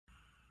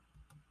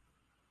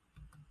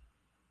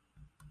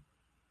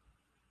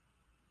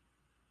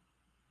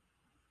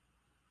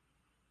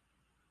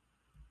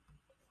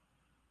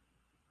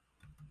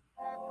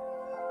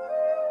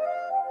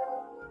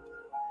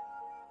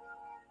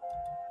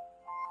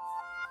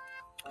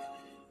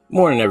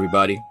Morning,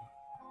 everybody.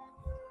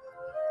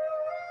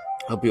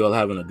 Hope you all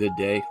having a good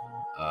day.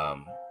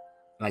 I'd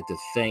like to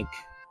thank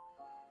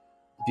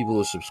the people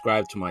who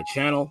subscribe to my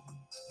channel,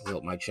 who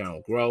help my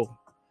channel grow,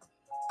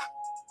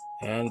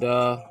 and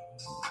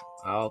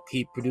I'll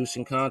keep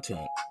producing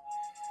content.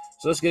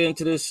 So let's get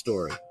into this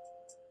story,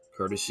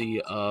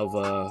 courtesy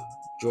of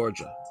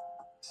Georgia.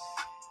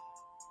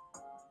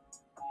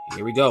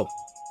 Here we go.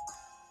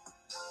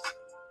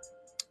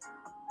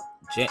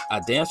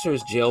 A dancer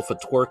is jailed for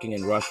twerking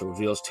in Russia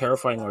reveals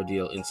terrifying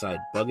ordeal inside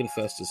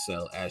bug-infested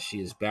cell as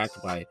she is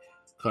backed by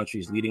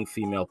country's leading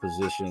female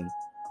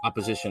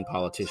opposition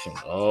politician.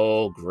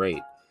 Oh,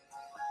 great.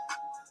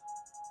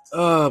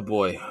 Oh,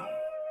 boy.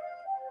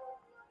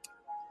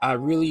 I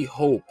really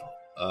hope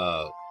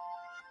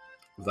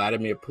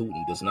Vladimir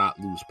Putin does not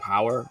lose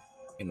power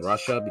in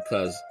Russia,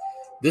 because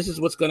this is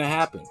what's going to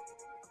happen.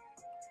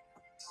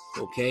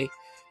 Okay?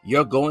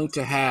 You're going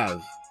to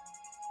have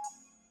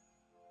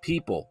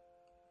people,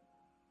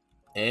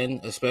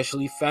 and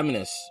especially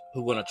feminists,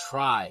 who are going to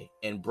try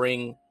and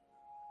bring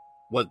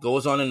what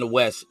goes on in the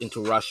West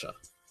into Russia.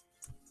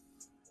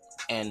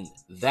 And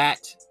that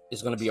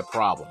is going to be a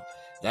problem.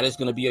 That is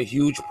going to be a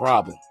huge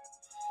problem,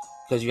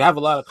 because you have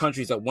a lot of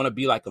countries that want to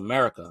be like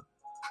America,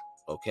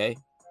 okay?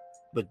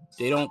 But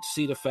they don't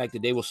see the fact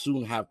that they will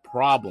soon have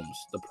problems,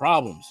 the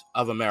problems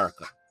of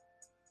America.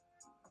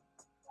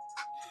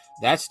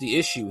 That's the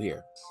issue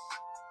here.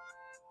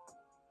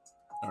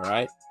 All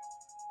right?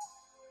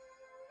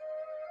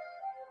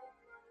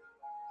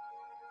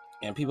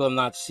 And people are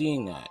not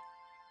seeing that.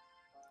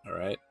 All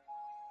right?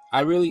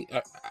 I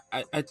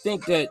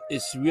think that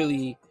it's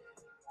really,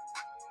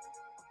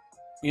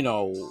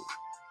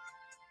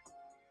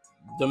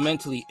 the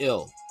mentally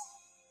ill.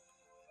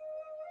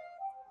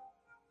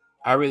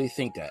 I really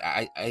think that.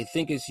 I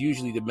think it's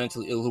usually the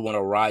mentally ill who want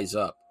to rise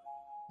up.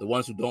 The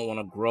ones who don't want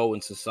to grow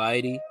in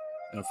society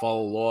and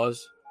follow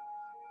laws.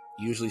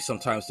 Usually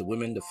sometimes the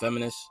women, the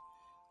feminists,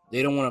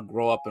 they don't want to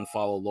grow up and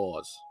follow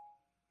laws.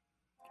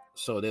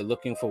 So they're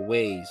looking for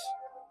ways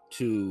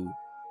to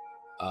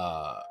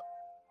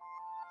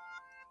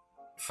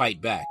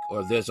fight back. Or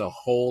if there's a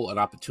hole, an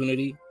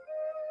opportunity,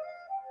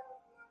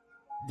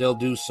 they'll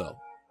do so.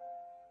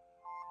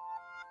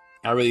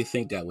 I really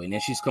think that way. And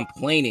then she's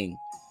complaining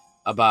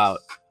about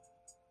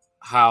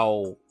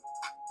how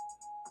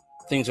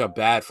things are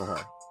bad for her.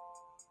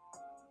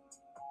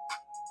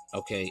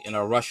 Okay, in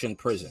a Russian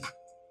prison.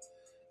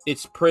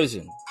 It's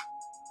prison.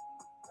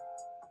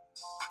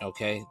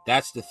 Okay,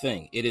 that's the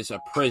thing. It is a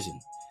prison.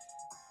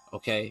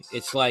 Okay,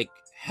 it's like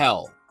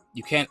hell.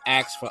 You can't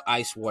ask for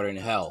ice water in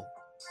hell.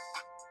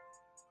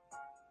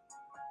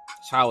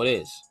 It's how it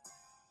is.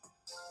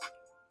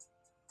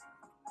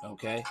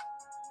 Okay,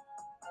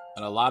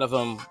 and a lot of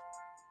them,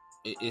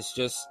 it's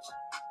just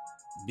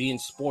being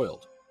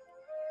spoiled.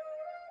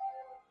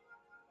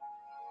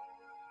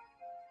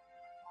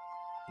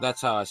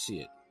 That's how I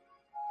see it.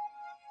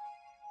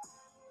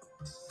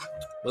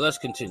 But let's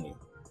continue.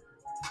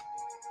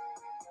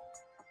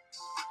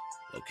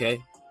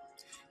 Okay.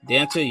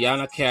 Dancer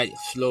Yana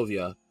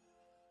Slovia,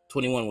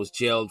 21, was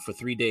jailed for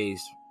 3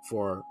 days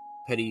for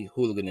petty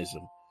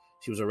hooliganism.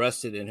 She was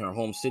arrested in her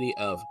home city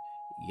of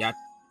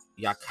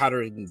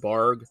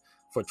Yekaterinburg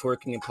for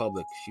twerking in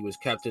public. She was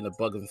kept in a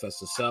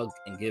bug-infested cell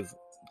and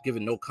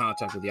given no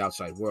contact with the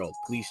outside world.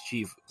 Police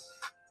Chief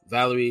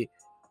Valery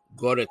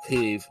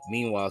Gorodkiv,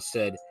 meanwhile,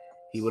 said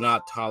he would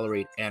not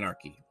tolerate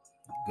anarchy.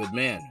 Good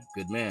man.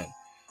 Good man.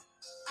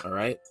 All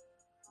right.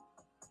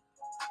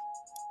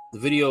 The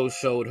video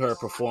showed her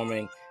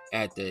performing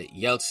at the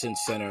Yeltsin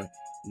Center,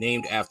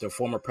 named after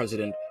former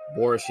President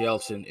Boris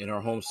Yeltsin, in her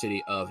home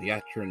city of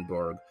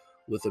Yekaterinburg,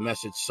 with the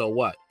message, "So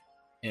what?"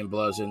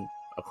 emblazoned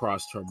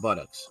across her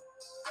buttocks.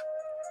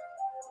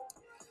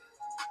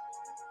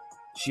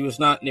 She was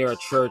not near a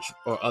church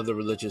or other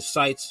religious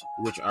sites,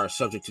 which are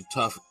subject to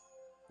tough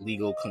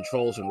legal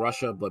controls in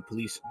Russia, but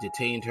police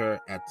detained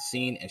her at the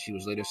scene, and she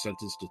was later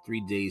sentenced to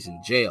 3 days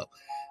in jail.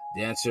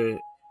 Dance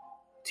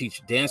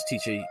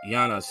teacher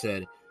Yana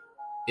said,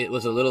 "It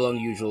was a little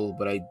unusual,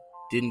 but I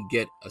didn't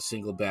get a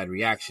single bad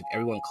reaction.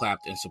 Everyone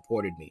clapped and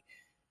supported me."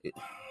 That's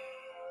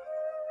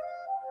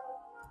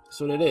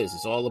what it is.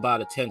 It's all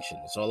about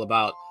attention. It's all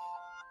about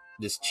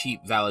this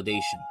cheap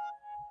validation.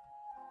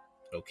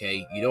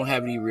 Okay? You don't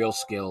have any real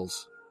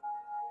skills,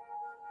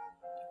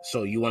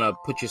 so you want to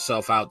put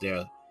yourself out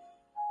there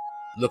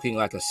looking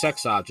like a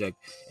sex object,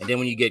 and then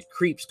when you get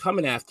creeps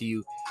coming after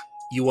you,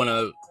 you want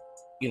to,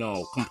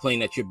 complain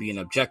that you're being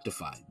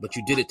objectified, but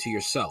you did it to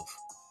yourself.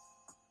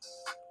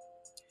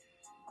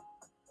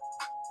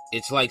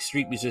 It's like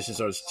street musicians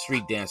or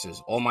street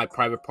dancers. All my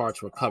private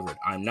parts were covered.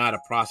 I'm not a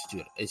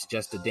prostitute. It's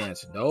just a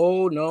dance.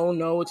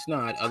 No, it's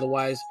not.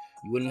 Otherwise,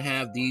 you wouldn't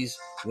have these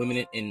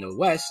women in the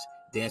West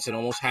dancing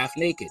almost half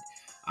naked.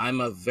 I'm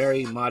a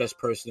very modest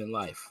person in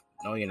life.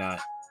 No, you're not.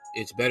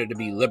 It's better to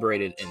be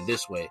liberated in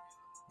this way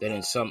than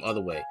in some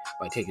other way,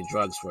 by taking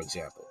drugs, for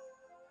example.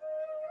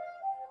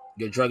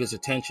 Your drug is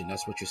attention.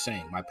 That's what you're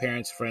saying. My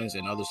parents, friends,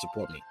 and others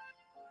support me.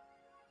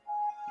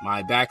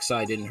 My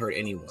backside didn't hurt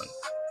anyone.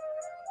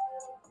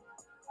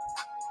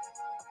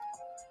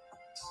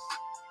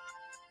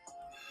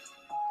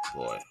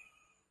 Boy.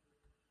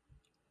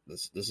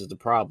 This is the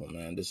problem,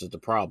 man. This is the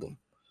problem.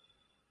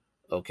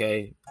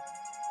 Okay?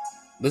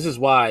 This is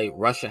why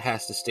Russia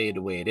has to stay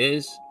the way it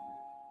is.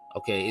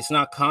 Okay? It's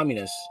not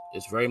communist.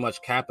 It's very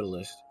much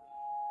capitalist.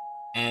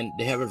 And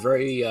they have a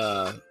very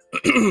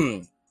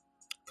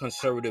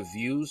conservative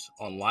views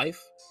on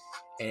life.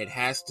 And it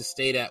has to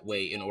stay that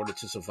way in order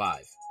to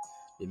survive.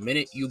 The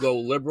minute you go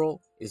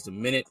liberal is the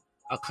minute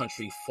a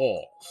country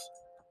falls.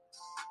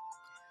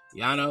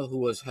 Yana, who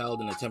was held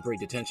in a temporary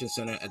detention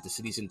center at the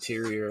city's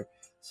interior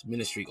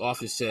ministry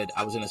office, said,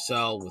 I was in a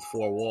cell with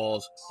 4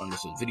 walls under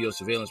video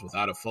surveillance,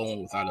 without a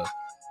phone, without a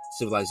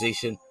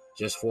civilization,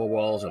 just 4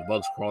 walls and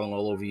bugs crawling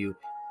all over you.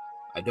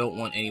 I don't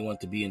want anyone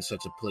to be in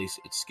such a place.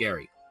 It's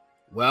scary.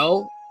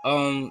 Well,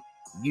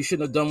 you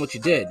shouldn't have done what you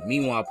did.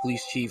 Meanwhile,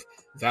 Police Chief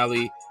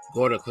Valery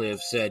Gordoklev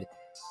said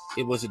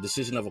it was a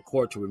decision of a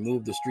court to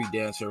remove the street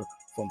dancer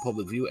from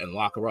public view and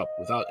lock her up,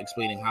 without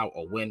explaining how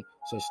or when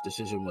such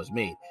decision was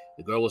made.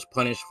 The girl was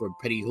punished for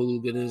petty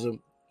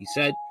hooliganism, he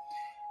said.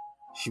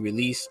 She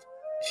realized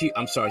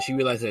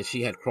that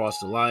she had crossed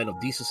the line of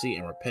decency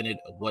and repented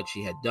of what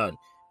she had done.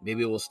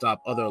 Maybe it will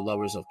stop other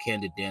lovers of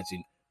candid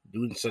dancing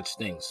doing such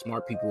things.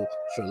 Smart people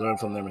should learn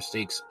from their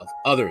mistakes of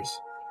others.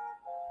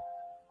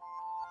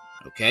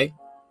 Okay?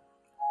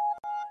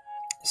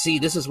 See,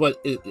 this is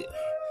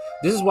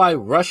why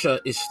Russia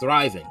is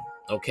thriving,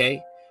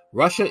 okay?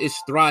 Russia is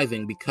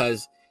thriving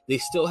because they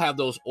still have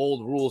those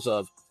old rules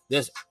of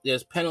there's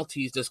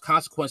penalties, there's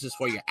consequences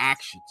for your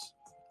actions.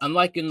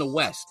 Unlike in the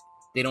West,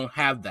 they don't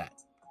have that.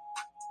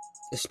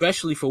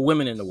 Especially for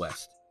women in the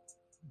West.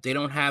 They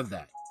don't have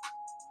that.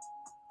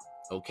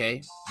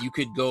 Okay? You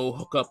could go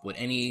hook up with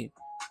any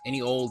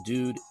old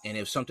dude, and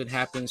if something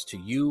happens to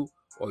you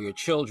or your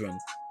children,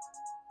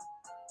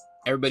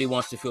 everybody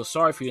wants to feel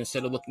sorry for you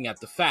instead of looking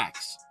at the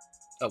facts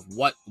of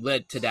what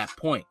led to that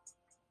point.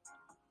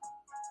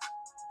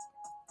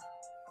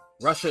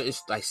 Russia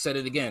is, I said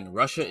it again,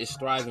 Russia is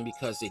thriving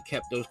because they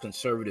kept those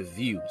conservative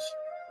views.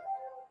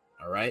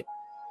 All right?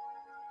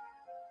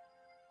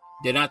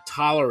 They're not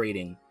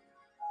tolerating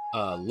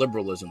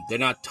liberalism. They're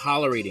not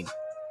tolerating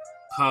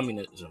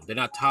communism. They're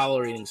not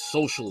tolerating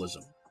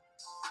socialism.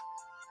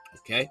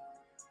 Okay?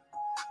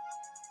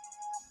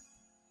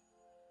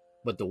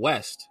 But the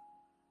West,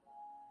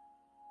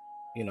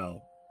 the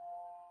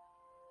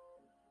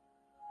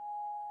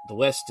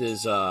West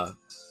is going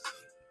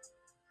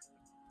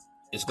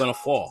to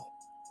fall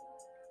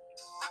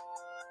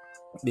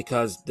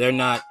because they're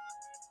not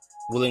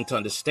willing to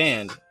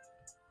understand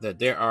that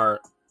there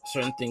are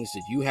certain things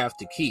that you have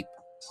to keep,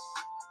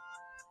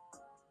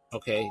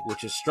 okay,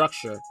 which is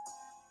structure,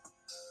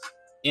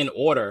 in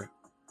order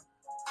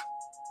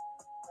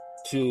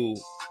to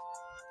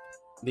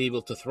be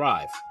able to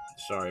thrive.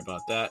 Sorry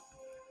about that.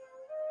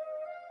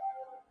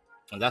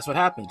 And that's what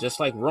happened. Just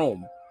like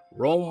Rome.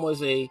 Rome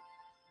was a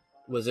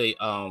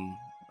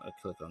I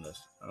click on this.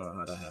 I don't know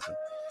how that happened.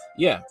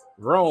 Yeah,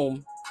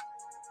 Rome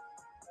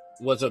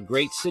was a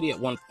great city at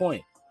one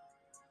point.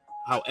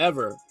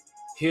 However,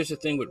 here's the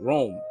thing with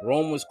Rome.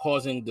 Rome was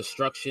causing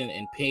destruction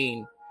and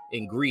pain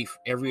and grief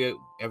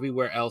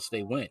everywhere else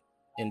they went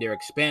in their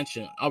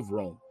expansion of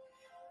Rome.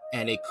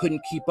 And they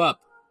couldn't keep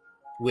up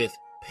with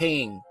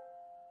paying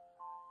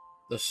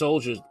the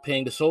soldiers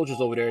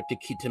over there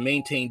to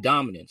maintain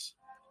dominance,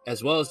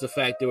 as well as the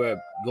fact they were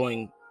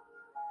going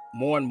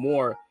more and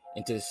more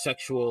into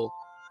sexual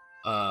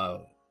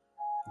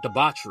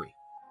debauchery.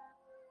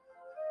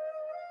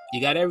 You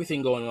got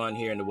everything going on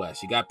here in the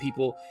West. You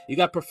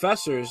got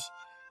professors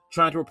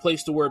trying to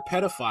replace the word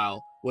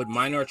pedophile with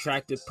minor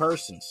attractive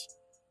persons.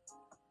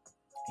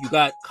 You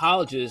got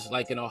colleges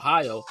like in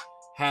Ohio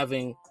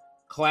having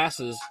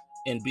classes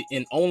in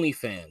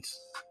OnlyFans.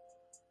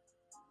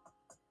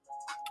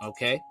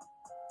 Okay?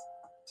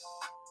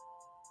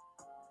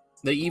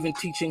 They're even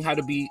teaching how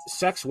to be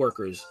sex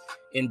workers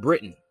in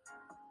Britain,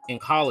 in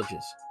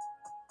colleges.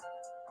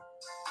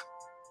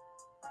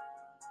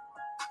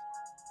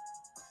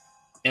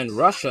 And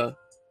Russia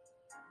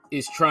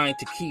is trying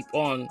to keep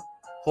on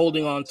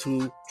holding on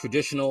to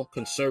traditional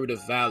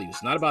conservative values.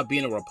 It's not about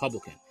being a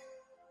Republican.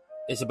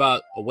 It's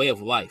about a way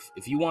of life.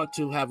 If you want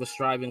to have a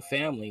thriving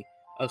family,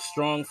 a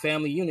strong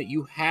family unit,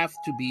 you have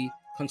to be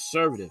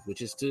conservative,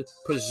 which is to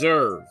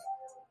preserve.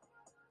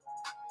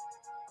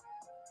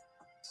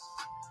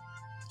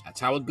 That's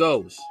how it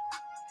goes.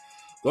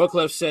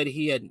 Gorklev said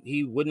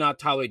he would not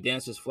tolerate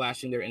dancers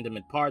flashing their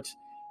intimate parts.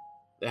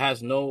 There has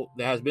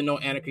been no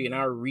anarchy in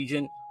our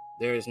region.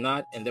 There is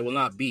not, and there will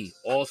not be.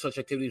 All such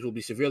activities will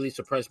be severely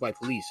suppressed by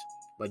police.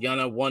 But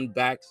Yana won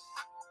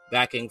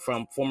backing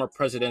from former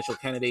presidential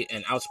candidate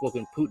and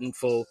outspoken Putin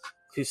foe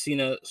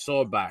Kristina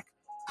Sobchak,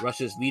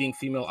 Russia's leading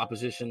female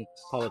opposition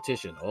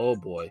politician. Oh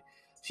boy.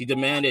 She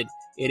demanded,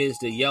 it is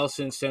the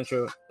Yeltsin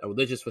Center, a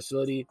religious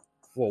facility,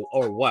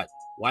 or what?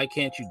 Why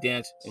can't you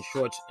dance in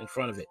shorts in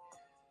front of it?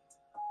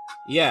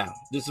 Yeah,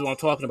 this is what I'm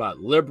talking about.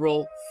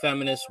 Liberal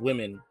feminist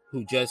women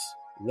who just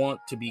want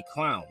to be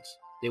clowns.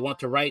 They want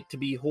the right to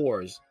be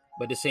whores,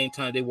 but at the same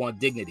time, they want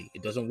dignity.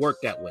 It doesn't work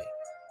that way.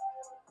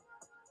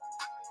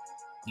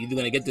 You're either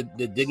going to get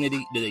the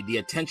dignity, the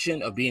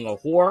attention of being a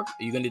whore, or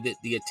you're going to get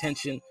the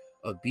attention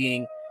of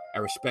being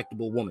a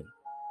respectable woman.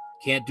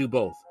 Can't do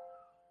both.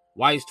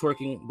 Why is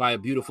twerking by a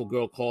beautiful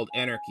girl called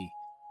anarchy?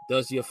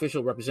 Does the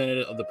official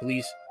representative of the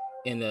police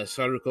in the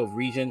Sarukov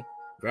region,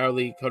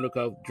 Valery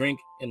Konukov, drink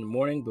in the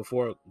morning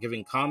before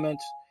giving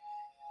comments?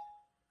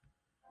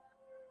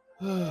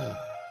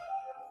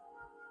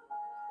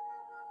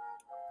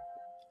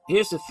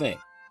 Here's the thing.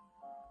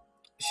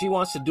 She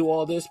wants to do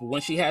all this, but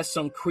when she has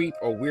some creep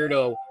or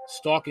weirdo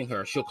stalking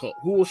her, she'll call.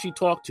 Who will she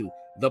talk to?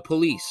 The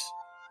police.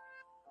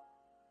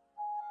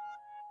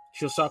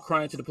 She'll start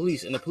crying to the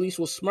police, and the police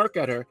will smirk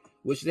at her,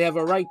 which they have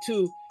a right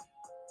to.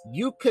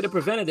 You could have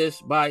prevented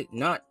this by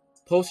not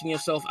posting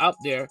yourself out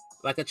there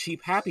like a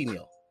cheap Happy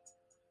Meal.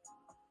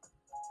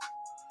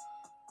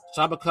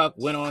 Sabakuk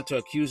went on to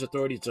accuse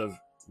authorities of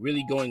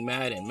really going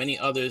mad, and many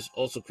others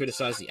also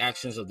criticized the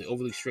actions of the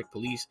overly strict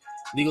police.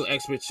 Legal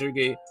expert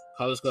Sergei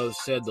Koloskov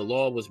said the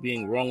law was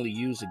being wrongly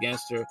used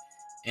against her,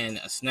 and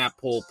a Snap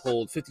poll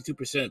polled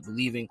 52%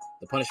 believing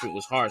the punishment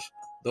was harsh,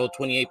 though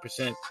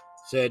 28%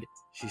 said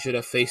she should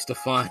have faced a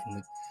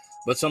fine.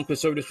 But some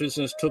conservative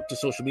citizens took to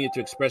social media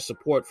to express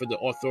support for the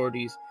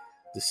authorities'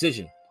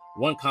 decision.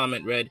 One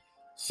comment read,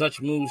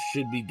 "Such moves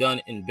should be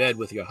done in bed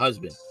with your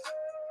husband.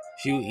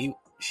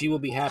 She will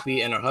be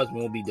happy and her husband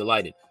will be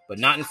delighted, but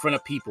not in front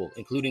of people,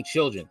 including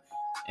children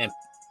and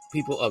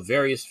people of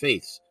various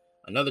faiths."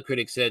 Another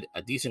critic said,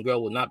 "A decent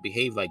girl will not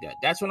behave like that."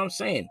 That's what I'm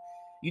saying.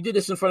 You did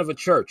this in front of a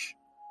church.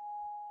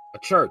 A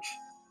church.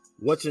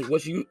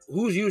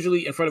 Who's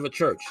usually in front of a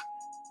church?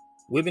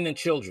 Women and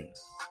children.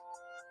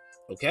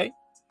 Okay?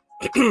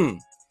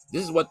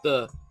 This is what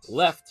the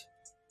left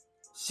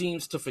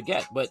seems to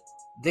forget, but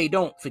they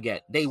don't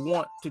forget. They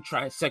want to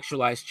try and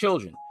sexualize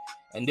children.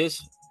 And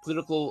this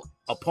political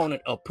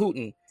opponent of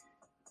Putin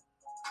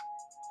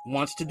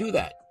wants to do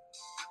that.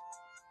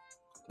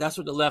 That's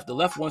what the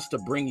left wants to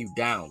bring you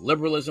down.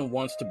 Liberalism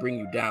wants to bring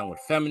you down with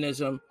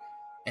feminism.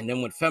 And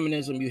then with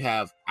feminism, you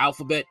have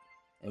alphabet.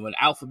 And with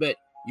alphabet,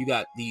 you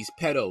got these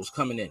pedos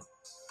coming in.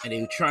 And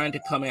they're trying to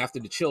come after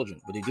the children,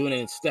 but they're doing it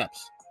in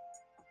steps.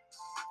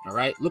 All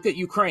right? Look at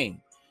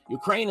Ukraine.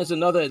 Ukraine is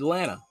another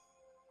Atlanta.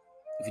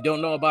 If you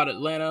don't know about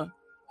Atlanta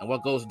and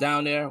what goes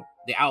down there,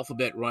 the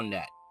alphabet run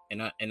that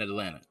in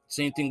Atlanta.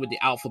 Same thing with the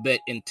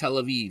alphabet in Tel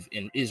Aviv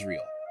in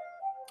Israel.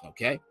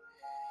 Okay?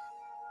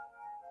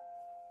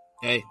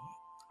 Hey,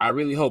 I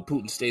really hope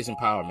Putin stays in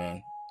power,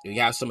 man. You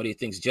have somebody that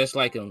thinks just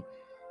like him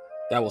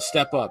that will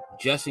step up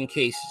just in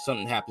case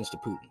something happens to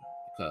Putin.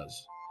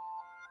 Because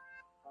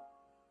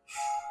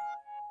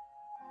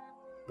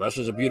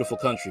Russia's a beautiful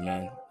country,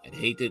 man.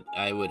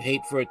 I would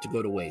hate for it to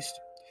go to waste.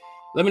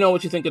 Let me know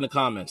what you think in the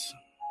comments.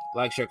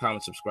 Like, share,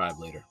 comment, subscribe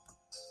later.